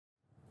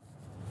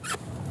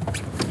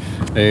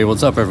Hey,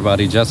 what's up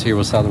everybody? Jess here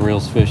with Southern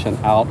Reels Fishing,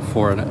 out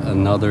for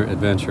another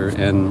adventure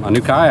in a new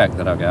kayak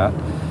that I got.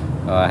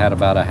 I had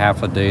about a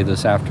half a day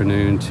this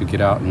afternoon to get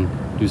out and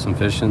do some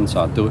fishing,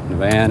 so I threw it in the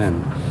van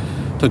and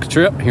took a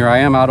trip. Here I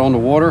am out on the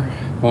water.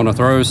 Going to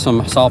throw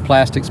some soft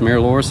plastics,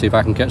 mirror lures, see if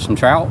I can catch some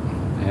trout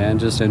and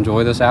just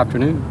enjoy this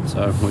afternoon.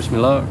 So wish me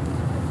luck.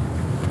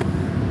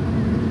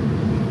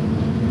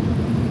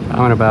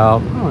 I'm in about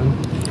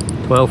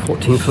 12,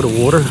 14 foot of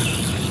water.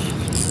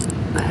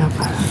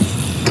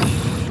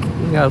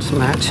 We got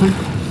some action.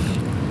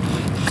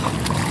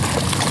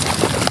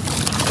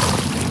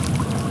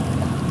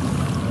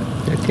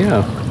 Heck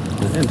yeah,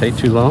 it didn't take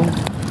too long.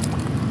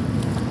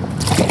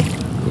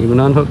 Even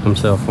unhooked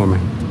himself for me.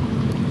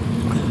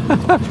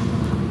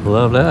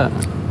 Love that.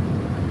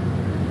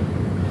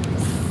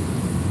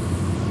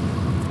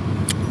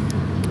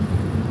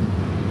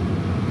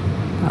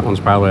 That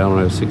one's probably, I don't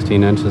know,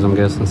 16 inches, I'm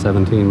guessing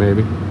 17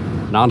 maybe.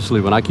 And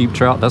honestly, when I keep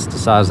trout, that's the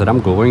size that I'm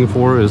going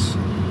for, is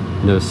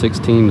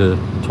 16 to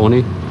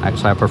 20.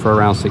 Actually, I prefer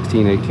around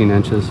 16, 18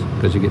 inches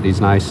because you get these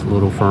nice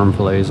little firm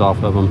fillets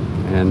off of them,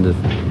 and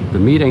the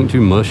meat ain't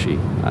too mushy.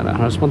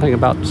 That's one thing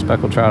about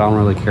speckled trout I don't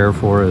really care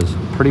for, is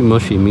pretty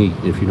mushy meat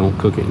if you don't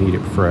cook it and eat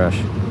it fresh,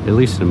 at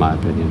least in my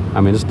opinion.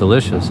 I mean, it's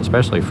delicious,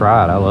 especially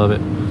fried. I love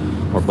it.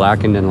 Or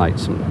blackened in like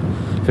some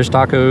fish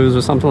tacos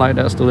or something like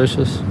that's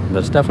delicious.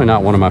 That's definitely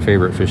not one of my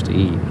favorite fish to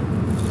eat.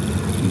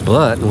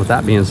 But with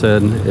that being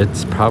said,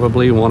 it's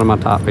probably one of my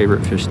top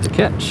favorite fish to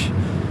catch,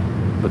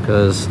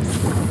 because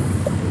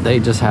they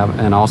just have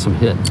an awesome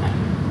hit.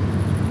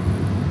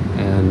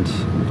 And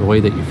the way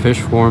that you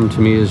fish for them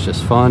to me is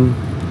just fun,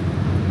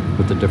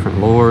 with the different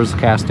lures,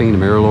 casting, the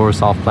mirror lures,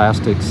 soft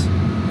plastics.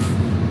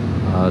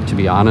 To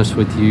be honest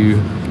with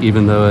you,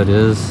 even though it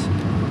is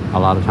a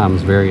lot of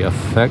times very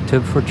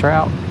effective for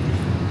trout,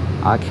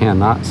 I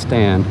cannot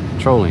stand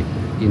trolling.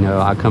 You know,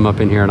 I come up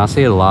in here and I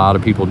see a lot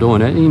of people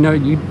doing it, and you know,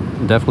 you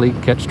definitely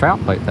catch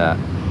trout like that.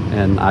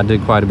 And I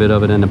did quite a bit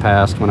of it in the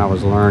past when I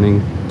was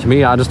learning. To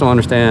me, I just don't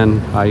understand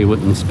how you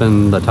wouldn't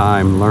spend the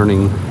time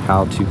learning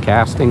how to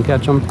cast and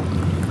catch them,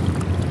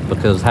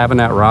 because having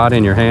that rod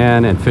in your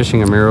hand and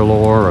fishing a mirror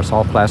lure or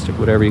soft plastic,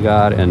 whatever you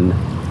got, and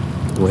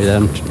the way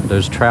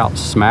those trout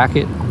smack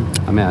it,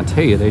 I mean, I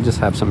tell you, they just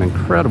have some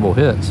incredible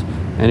hits.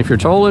 And if you're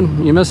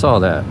trolling, you miss all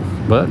that,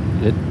 but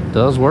it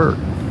does work.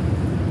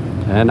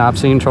 And I've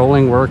seen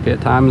trolling work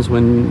at times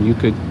when you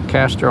could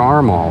cast your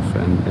arm off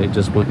and it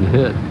just wouldn't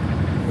hit.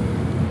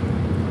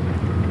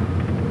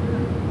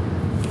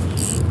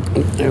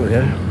 There we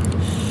go.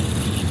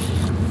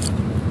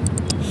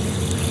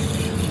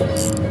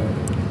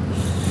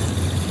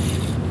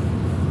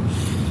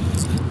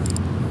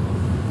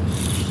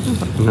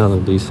 Another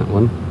decent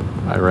one,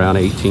 right around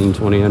 18,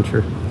 20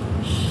 incher.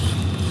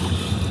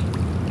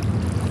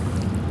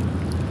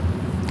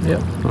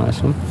 Yep,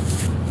 nice one.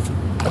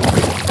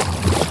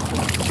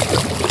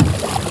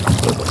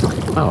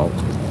 Oh,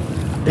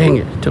 dang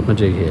it, took my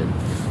jig head.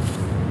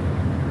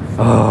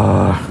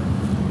 Oh.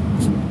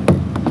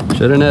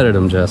 Should have netted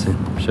him, Jesse.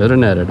 Should have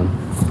netted him.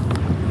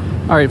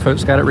 All right,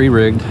 folks, got it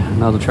re-rigged.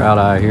 Another trout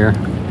eye here.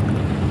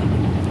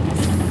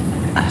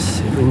 Let's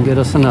see if we can get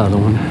us another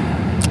one.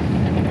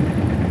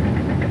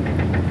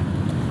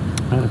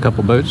 I had a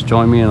couple boats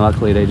join me, and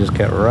luckily they just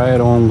kept right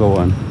on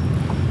going,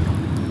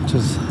 which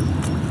is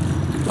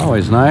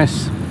always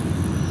nice.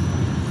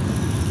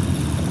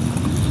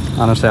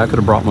 Honestly, I could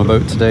have brought my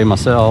boat today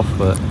myself,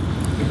 but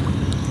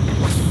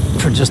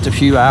for just a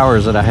few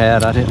hours that I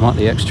had, I didn't want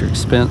the extra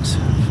expense,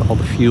 all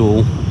the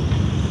fuel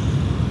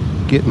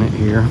getting it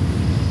here,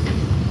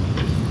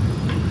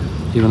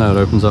 even though it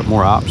opens up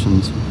more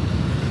options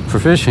for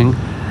fishing.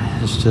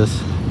 It's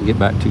just get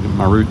back to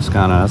my roots,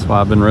 kind of. That's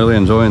why I've been really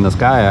enjoying this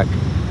kayak,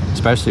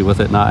 especially with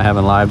it not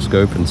having live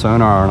scope and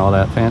sonar and all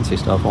that fancy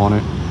stuff on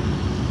it.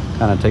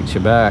 Kind of takes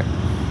you back.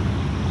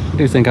 I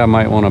do think I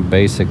might want a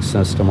basic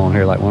system on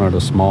here, like one of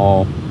the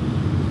small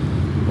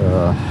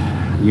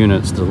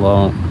units,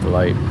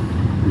 like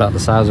about the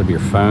size of your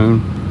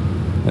phone,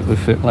 that would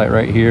fit like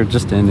right here,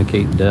 just to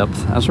indicate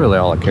depth. That's really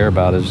all I care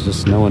about, is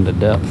just knowing the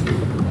depth.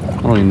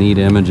 I don't even need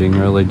imaging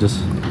really,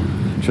 just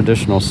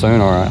traditional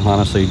sonar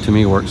honestly to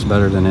me works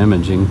better than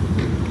imaging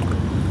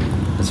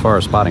as far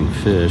as spotting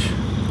fish.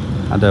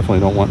 I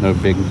definitely don't want no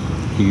big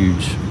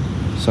huge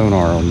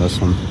sonar on this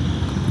one.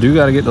 Do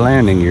got to get the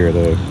landing gear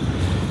though,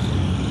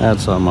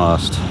 that's a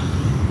must.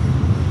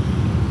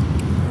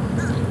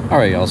 All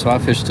right, y'all, so I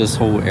fished this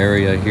whole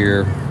area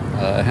here.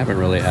 I haven't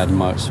really had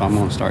much, so I'm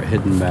going to start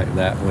heading back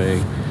that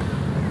way,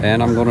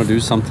 and I'm going to do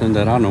something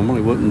that I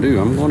normally wouldn't do.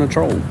 I'm going to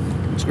troll.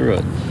 Screw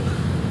it.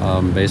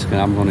 Basically,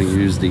 I'm going to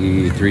use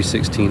the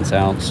 3/16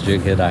 ounce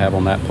jig head I have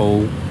on that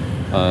pole,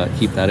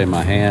 keep that in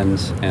my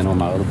hands, and on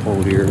my other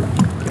pole here,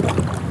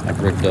 I've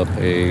rigged up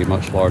a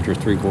much larger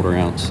 3/4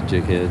 ounce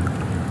jig head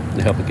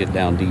to help it get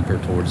down deeper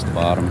towards the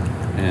bottom.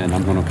 And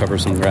I'm going to cover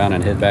some ground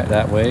and head back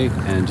that way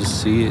and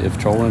just see if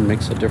trolling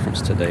makes a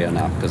difference today or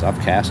not, because I've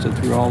casted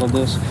through all of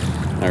this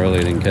and I really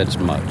didn't catch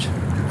much.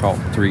 Caught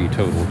 3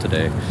 total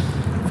today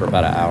for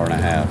about an hour and a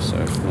half, so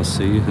we'll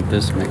see if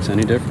this makes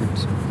any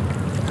difference.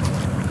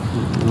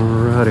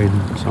 Alrighty,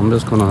 so I'm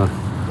just gonna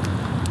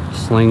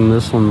sling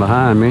this one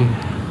behind me.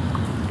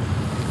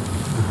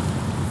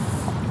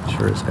 Make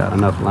sure it's got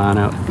enough line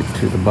out to get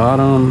to the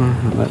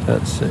bottom. Let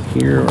that sit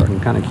here, or I can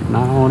kind of keep an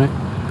eye on it.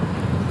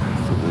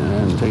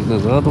 And take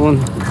this other one.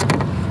 I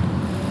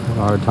have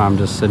a hard time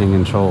just sitting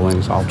and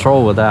trolling, so I'll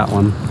troll with that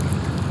one,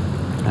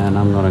 and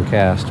I'm gonna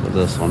cast with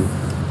this one.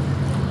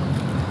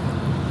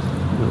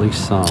 At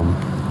least some.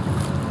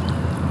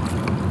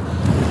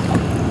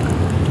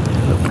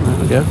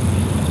 There we go.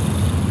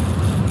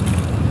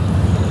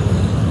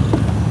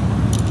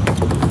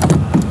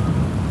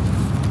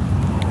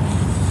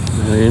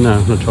 You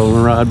know, the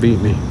trolling rod beat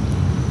me. It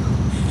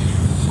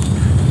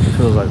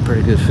feels like a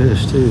pretty good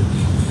fish too.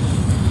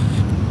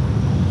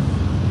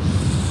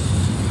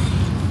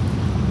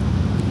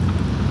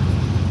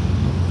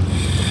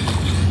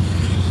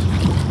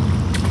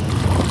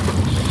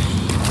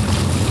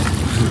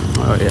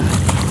 Oh yeah.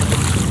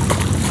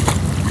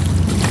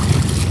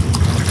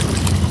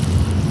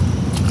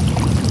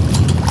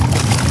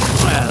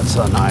 That's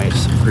a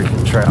nice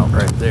freaking trout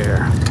right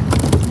there.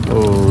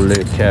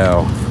 Holy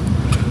cow.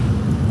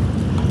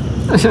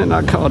 And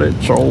I caught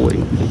it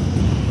trolling.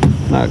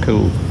 Not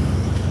cool.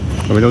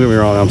 I mean, don't get me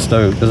wrong, I'm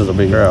stoked. This is a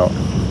big trout.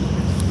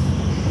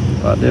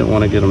 But I didn't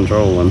want to get them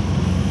trolling.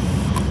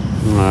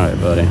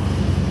 Alright, buddy.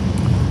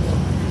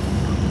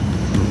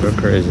 Go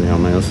crazy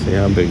on me. Let's see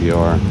how big you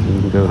are. You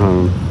can go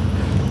home.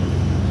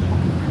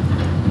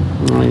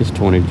 Oh, he's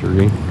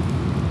 23.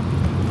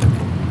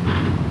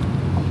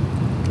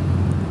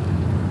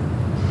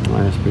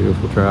 Nice,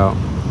 beautiful trout.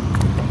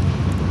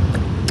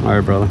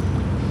 Alright, brother.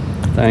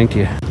 Thank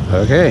you.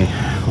 Okay,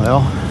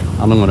 well,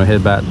 I'm going to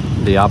head back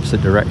the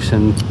opposite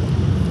direction,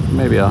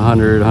 maybe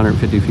 100,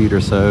 150 feet or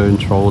so, and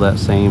troll that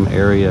same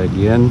area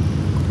again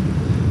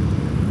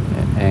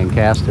and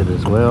cast it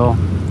as well.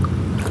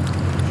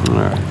 All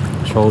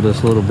right, troll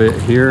this little bit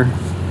here,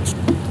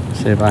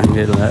 see if I can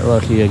get that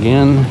lucky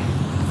again.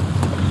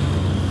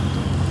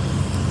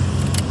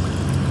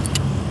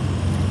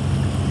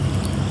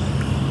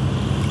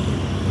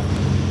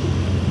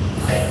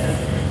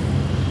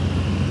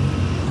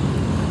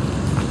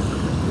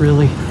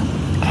 Really?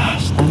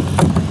 Gosh,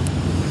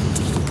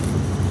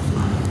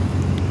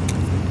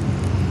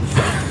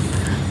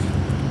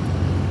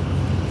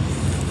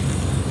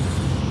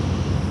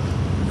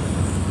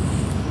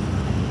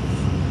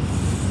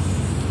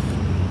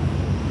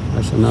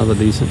 that's another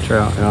decent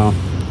trout, y'all.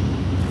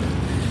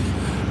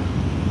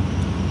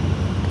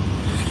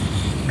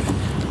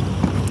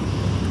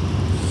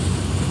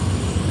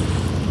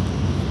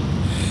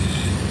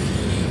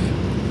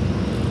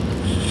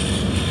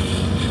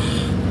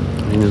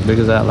 As big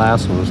as that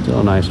last one, still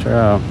a nice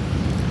trout.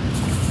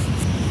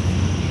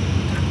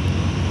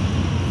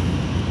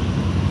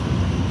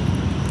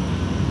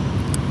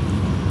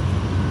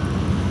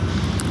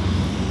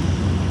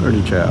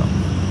 Pretty trout.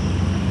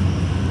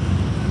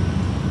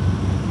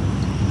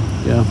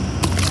 Yeah.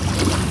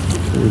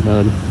 Pretty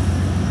bud.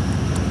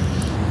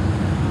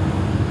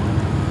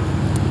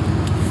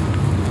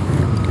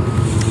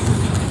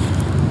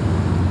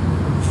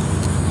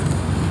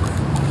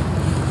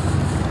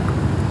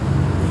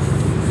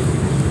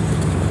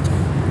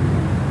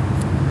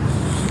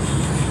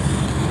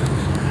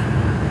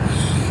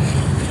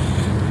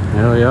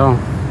 Hell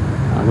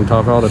yeah, I can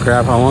talk all the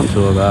crap I want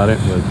to about it,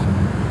 but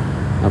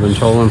I've been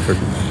trolling for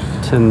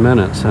 10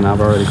 minutes and I've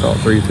already caught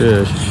 3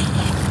 fish.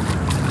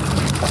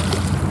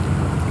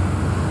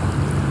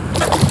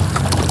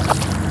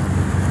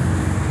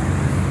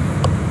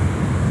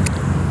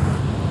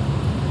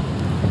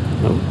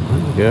 Oh,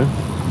 there we go.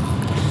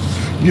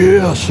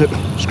 Yeah,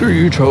 screw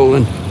you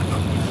trolling.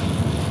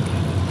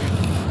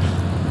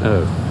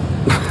 Oh.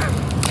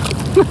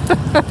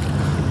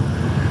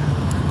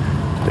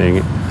 Dang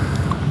it.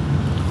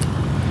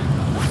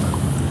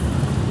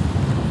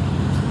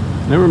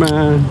 Never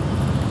mind.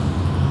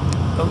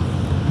 Oh,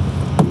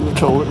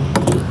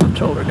 the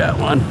troller got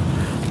one.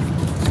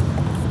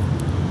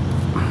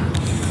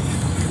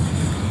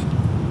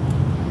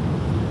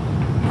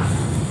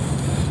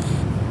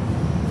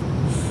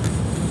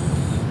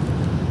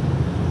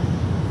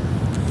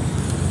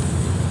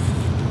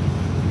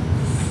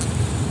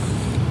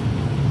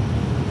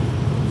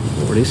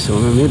 Already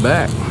swimming me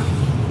back.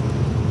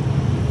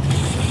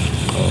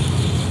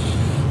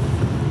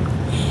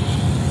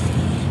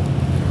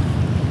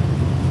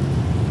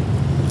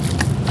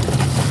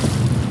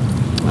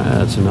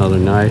 That's another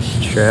nice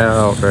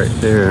trout right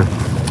there.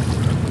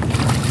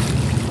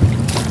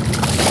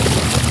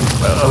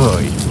 Oh,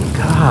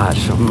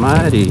 gosh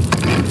almighty.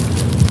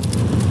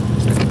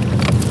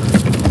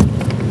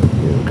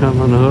 You'll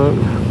come on the hook.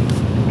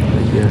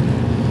 Thank you.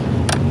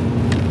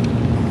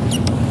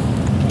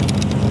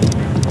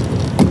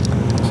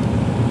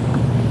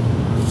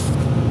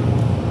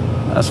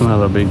 That's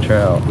another big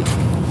trout.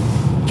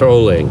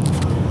 Trolling.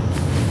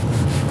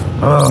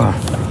 Oh,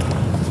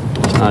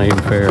 it's not even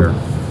fair.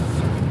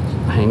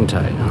 Hang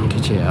tight, I'll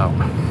get you out.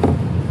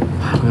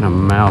 Look at a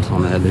mouth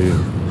on that dude.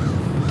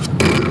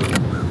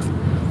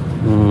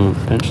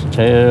 Pinch the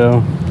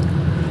tail.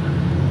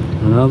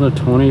 Another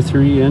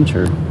 23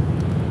 incher.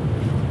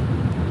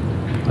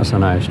 That's a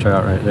nice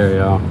trout right there,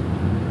 y'all.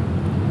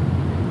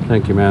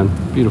 Thank you, man.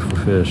 Beautiful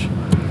fish.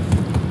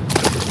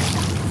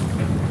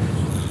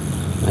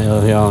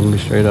 Hell, y'all, let me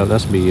straight up.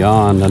 That's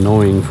beyond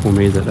annoying for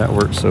me that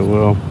works so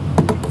well.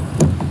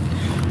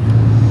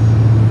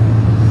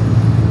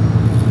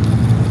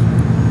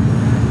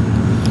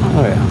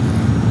 Oh yeah.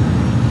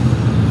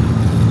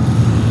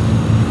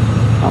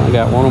 I only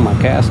got one on my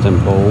casting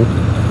pole.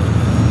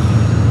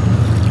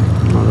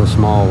 Not a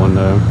small one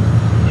though.